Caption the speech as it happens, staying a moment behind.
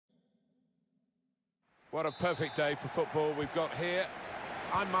What a perfect day for football we've got here.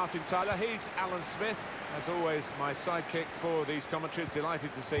 I'm Martin Tyler, he's Alan Smith. As always, my sidekick for these commentaries.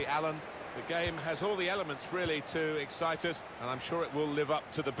 Delighted to see Alan. The game has all the elements really to excite us, and I'm sure it will live up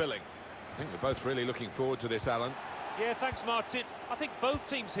to the billing. I think we're both really looking forward to this, Alan. Yeah, thanks, Martin. I think both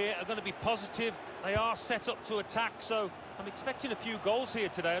teams here are going to be positive. They are set up to attack, so I'm expecting a few goals here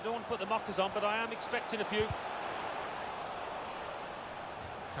today. I don't want to put the mockers on, but I am expecting a few.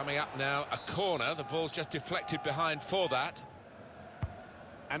 Coming up now, a corner. The ball's just deflected behind for that.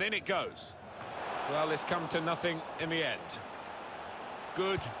 And in it goes. Well, it's come to nothing in the end.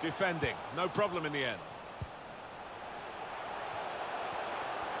 Good defending. No problem in the end.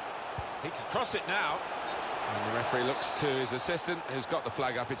 He can cross it now. And the referee looks to his assistant, who's got the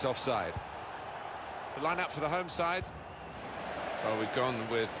flag up. It's offside. The line-up for the home side. Well, we've gone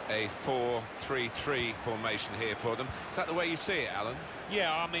with a 4-3-3 formation here for them. Is that the way you see it, Alan?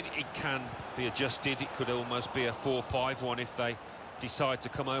 Yeah, I mean, it can be adjusted. It could almost be a 4-5-1 if they decide to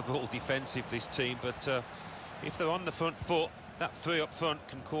come over all defensive, this team. But if they're on the front foot, that three up front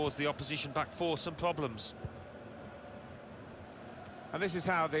can cause the opposition back four some problems. And this is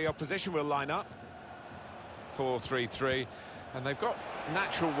how the opposition will line up. 4-3-3. And they've got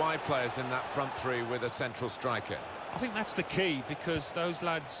natural wide players in that front three with a central striker. I think that's the key, because those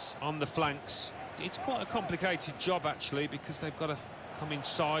lads on the flanks, it's quite a complicated job, actually, because they've got to come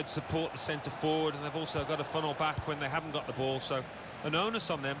inside, support the centre forward, and they've also got to funnel back when they haven't got the ball, so an onus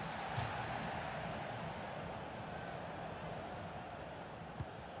on them.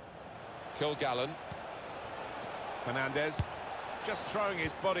 Kilgallen. Fernandez just throwing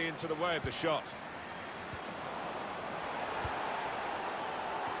his body into the way of the shot.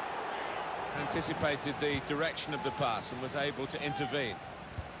 Anticipated the direction of the pass and was able to intervene.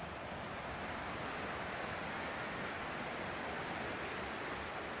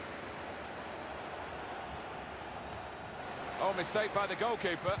 Oh, mistake by the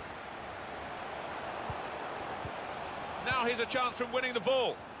goalkeeper. Now here's a chance from winning the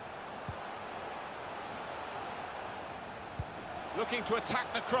ball. Looking to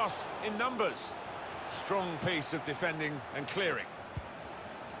attack the cross in numbers. Strong piece of defending and clearing.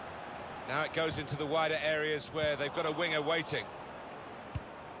 Now it goes into the wider areas where they've got a winger waiting.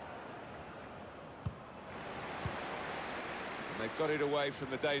 And they've got it away from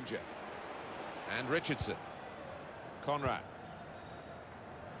the danger. And Richardson. Conrad.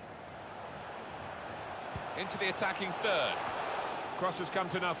 Into the attacking third. Cross has come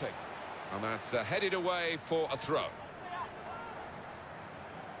to nothing. And that's headed away for a throw.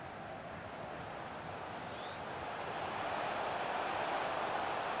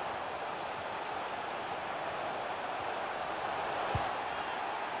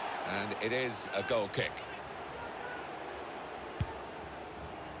 And it is a goal kick.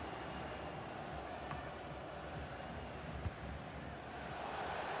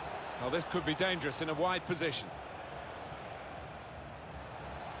 Well, this could be dangerous in a wide position.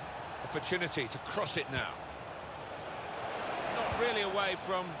 Opportunity to cross it now. Not really away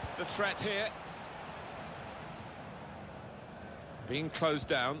from the threat here. Being closed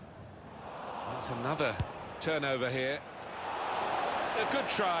down. That's another turnover here. A good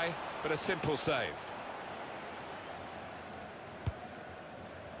try, but a simple save.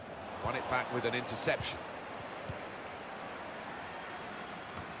 Won it back with an interception.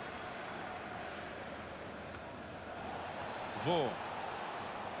 Vaughan.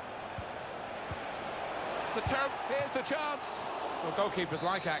 Here's the chance. Well, goalkeepers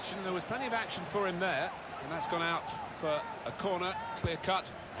like action. There was plenty of action for him there, and that's gone out for a corner, clear cut,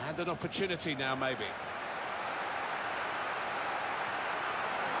 and an opportunity now maybe.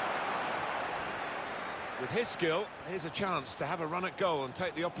 With his skill, here's a chance to have a run at goal and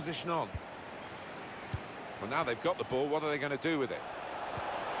take the opposition on. Well, now they've got the ball, what are they going to do with it?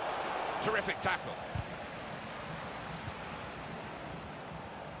 Terrific tackle.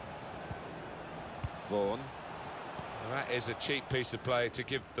 Vaughan. Well, that is a cheap piece of play to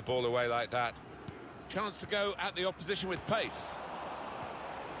give the ball away like that. Chance to go at the opposition with pace.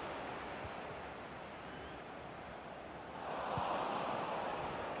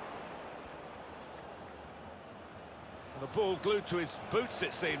 The ball glued to his boots,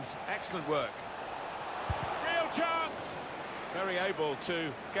 it seems. Excellent work. Real chance! Very able to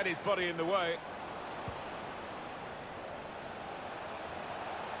get his body in the way.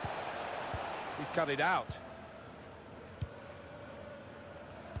 He's cut it out.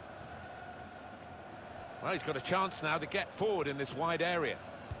 Well, he's got a chance now to get forward in this wide area.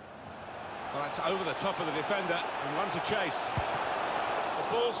 Well, that's over the top of the defender and one to chase.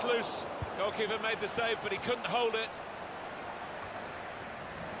 The ball's loose. Goalkeeper made the save, but he couldn't hold it.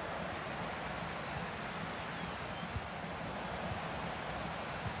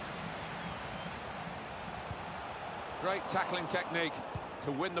 Great tackling technique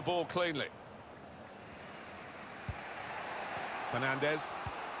to win the ball cleanly. Fernandez.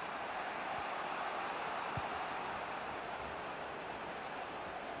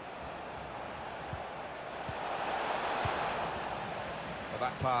 Well,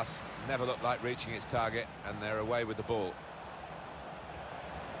 that pass never looked like reaching its target, and they're away with the ball.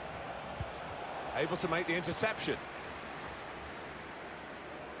 Able to make the interception.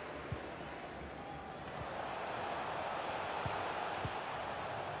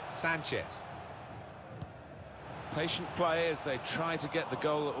 Sanchez. Patient play as they try to get the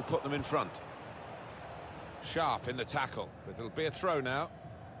goal that will put them in front. Sharp in the tackle, but it'll be a throw now.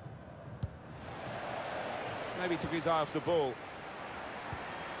 Maybe took his eye off the ball.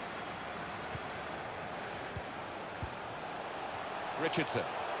 Richardson.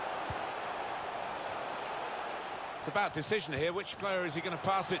 It's about decision here. Which player is he going to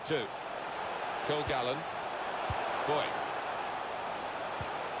pass it to? Kilgallen. Boyd.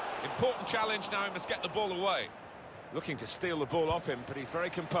 Important challenge now, he must get the ball away. Looking to steal the ball off him, but he's very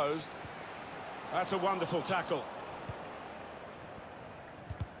composed. That's a wonderful tackle.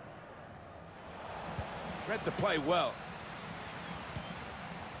 Read the play well.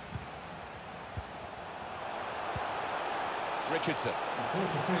 Richardson.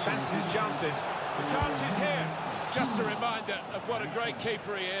 Fancies his chances. The chance is here. Just a reminder of what a great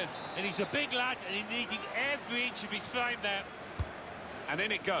keeper he is. And he's a big lad, and he needed every inch of his frame there. And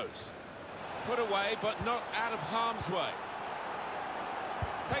in it goes. Put away, but not out of harm's way.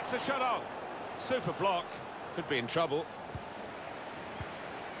 Takes the shot on. Super block. Could be in trouble.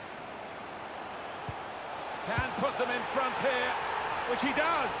 Can put them in front here, which he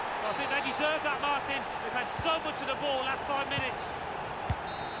does. Well, I think they deserve that, Martin. They've had so much of the ball last 5 minutes.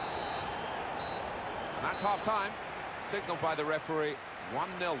 And that's half-time. Signalled by the referee.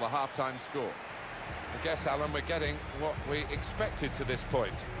 1-0 the half-time score. I guess, Alan, we're getting what we expected to this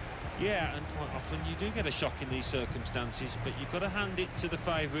point. Yeah, and quite often you do get a shock in these circumstances, but you've got to hand it to the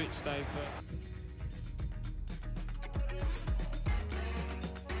favourites. They've...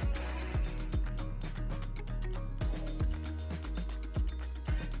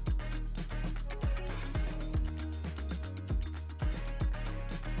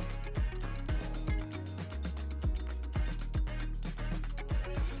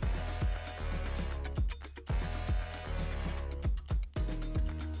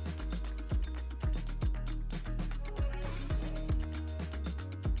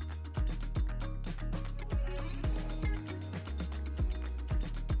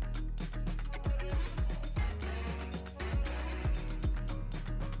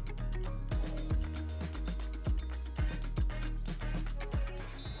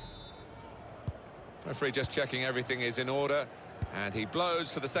 Referee just checking everything is in order, and he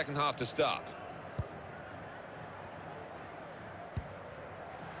blows for the second half to start.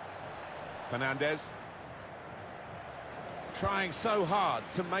 Fernandez. Trying so hard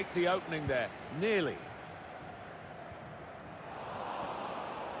to make the opening there. Nearly.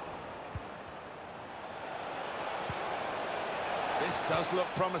 This does look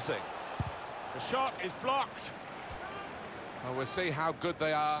promising. The shot is blocked. Well, we'll see how good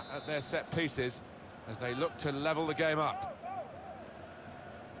they are at their set pieces as they look to level the game up.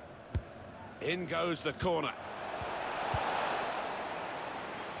 In goes the corner.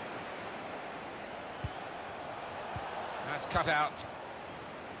 That's cut out.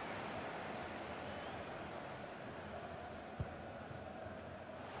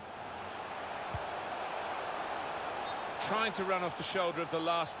 Trying to run off the shoulder of the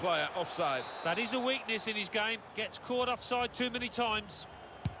last player, offside. That is a weakness in his game. Gets caught offside too many times.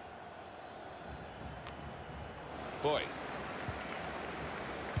 Boyd.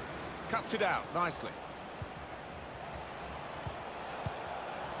 Cuts it out nicely.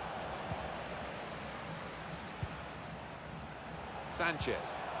 Sanchez.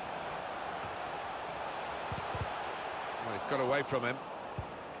 Well, he's got away from him.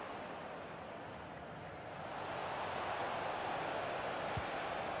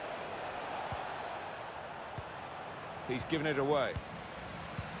 He's given it away.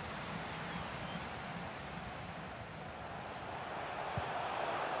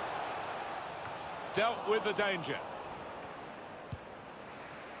 Dealt with the danger.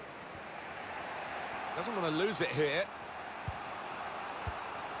 Doesn't want to lose it here.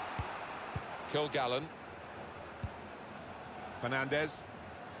 Kilgallen. Fernandez.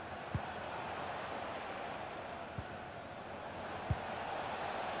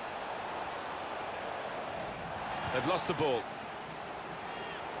 They've lost the ball.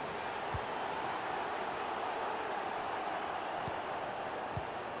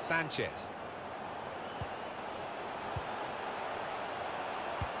 Sanchez.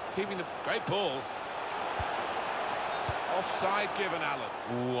 Keeping the great ball. Offside given, Alan.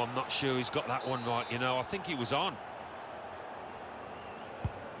 Oh, I'm not sure he's got that one right, you know. I think he was on.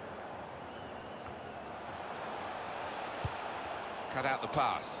 Cut out the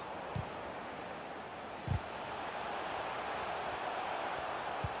pass.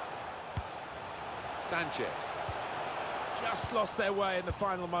 Sanchez. Just lost their way in the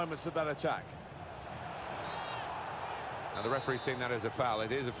final moments of that attack. Now the referee's seen that as a foul.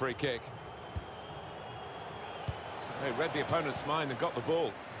 It is a free kick. They read the opponent's mind and got the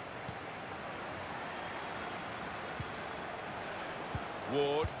ball.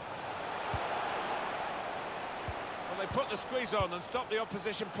 Ward. Well, they put the squeeze on and stopped the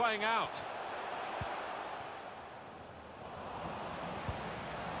opposition playing out.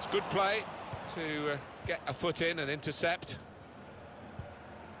 It's good play to get a foot in and intercept.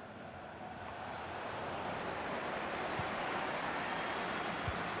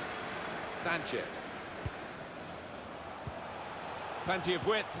 Sanchez. Plenty of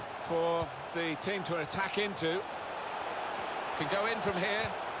width for the team to attack into. Can go in from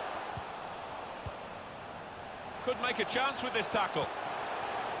here. Could make a chance with this tackle.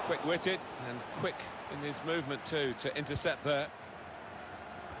 Quick-witted and quick in his movement too to intercept there.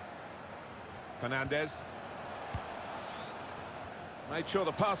 Fernandez. Made sure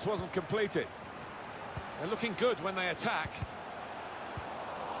the pass wasn't completed. They're looking good when they attack.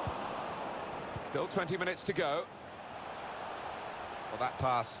 Still 20 minutes to go. Well, that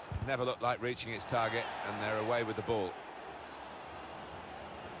pass never looked like reaching its target, and they're away with the ball.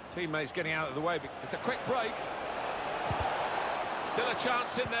 Teammates getting out of the way, but it's a quick break. Still a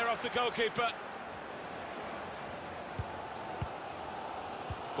chance in there off the goalkeeper.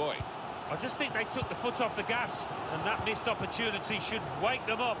 Boyd. I just think they took the foot off the gas, and that missed opportunity should wake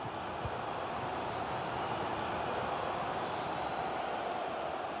them up.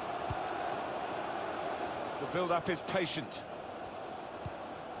 The build-up is patient.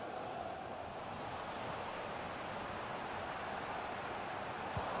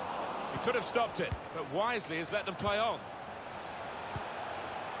 He could have stopped it, but wisely has let them play on.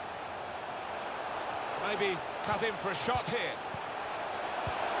 Maybe cut in for a shot here.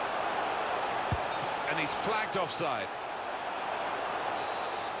 And he's flagged offside.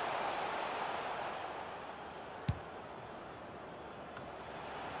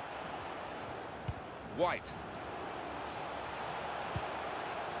 White.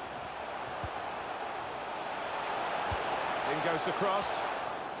 In goes the cross.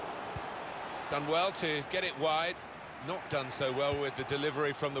 Done well to get it wide. Not done so well with the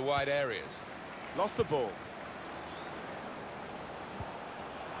delivery from the wide areas. Lost the ball.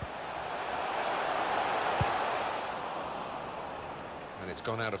 And it's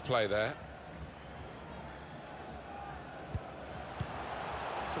gone out of play there.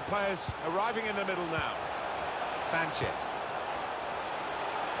 Some players arriving in the middle now. Sanchez.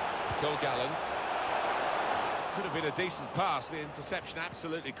 Kilgallen. Could have been a decent pass. The interception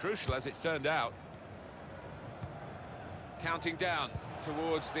absolutely crucial as it's turned out. Counting down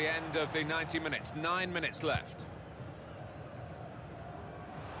towards the end of the 90 minutes. 9 minutes left.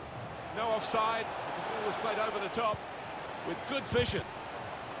 No offside. The ball was played over the top with good vision.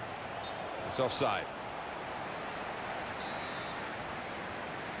 It's offside.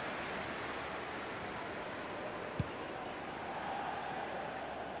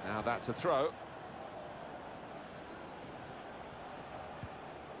 Now that's a throw.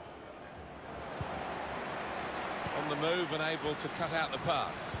 On the move and able to cut out the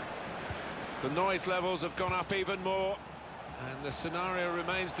pass. The noise levels have gone up even more, and the scenario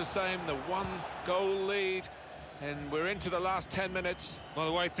remains the same. The one-goal lead, and we're into the last 10 minutes. By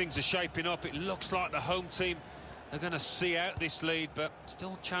the way things are shaping up, it looks like the home team are going to see out this lead, but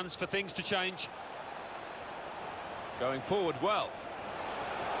still chance for things to change. Going forward well.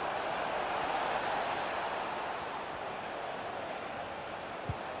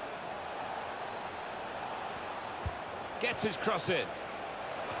 Gets his cross in.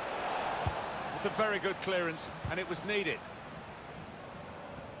 It's a very good clearance, and it was needed.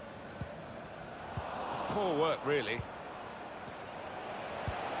 It's poor work, really.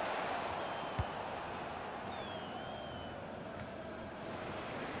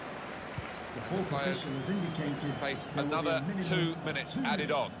 The players face another 2 minutes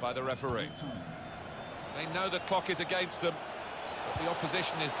added on by the referee. They know the clock is against them, but the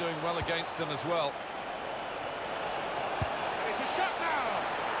opposition is doing well against them as well. It's a shot now!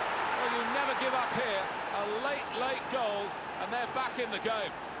 Well, you never give up here. A late goal, and they're back in the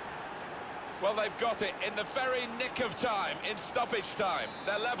game. Well, they've got it in the very nick of time, in stoppage time.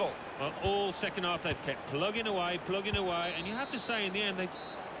 They're level. Well, all second half they've kept plugging away, and you have to say in the end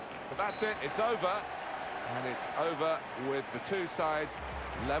But that's it, it's over. And it's over with the two sides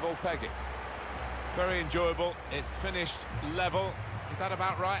level pegging. Very enjoyable. It's finished level. Is that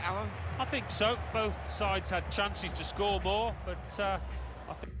about right, Alan? I think so. Both sides had chances to score more, but I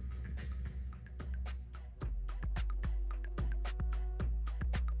think...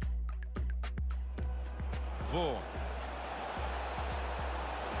 Vaughan.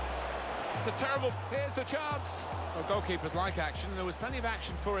 It's a terrible... Here's the chance. Well, goalkeepers like action. There was plenty of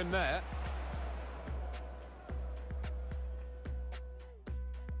action for him there.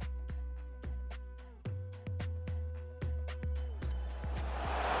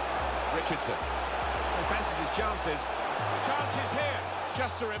 Richardson. He fancies his chances. The chance is here.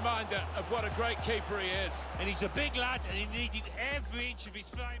 Just a reminder of what a great keeper he is. And he's a big lad, and he needed every inch of his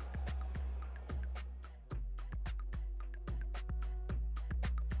frame.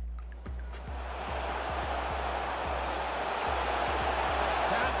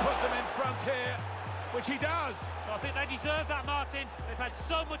 Can put them in front here, which he does. I think they deserve that, Martin. They've had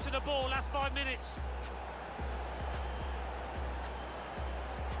so much of the ball last 5 minutes.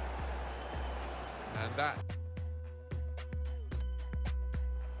 And that...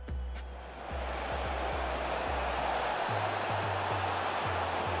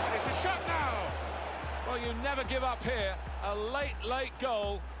 And it's a shot now! Well, you never give up here. A late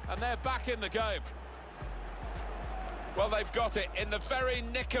goal, and they're back in the game. Well, they've got it in the very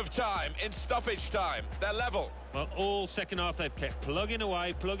nick of time, in stoppage time. They're level. Well, all second half they've kept plugging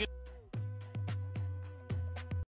away, plugging...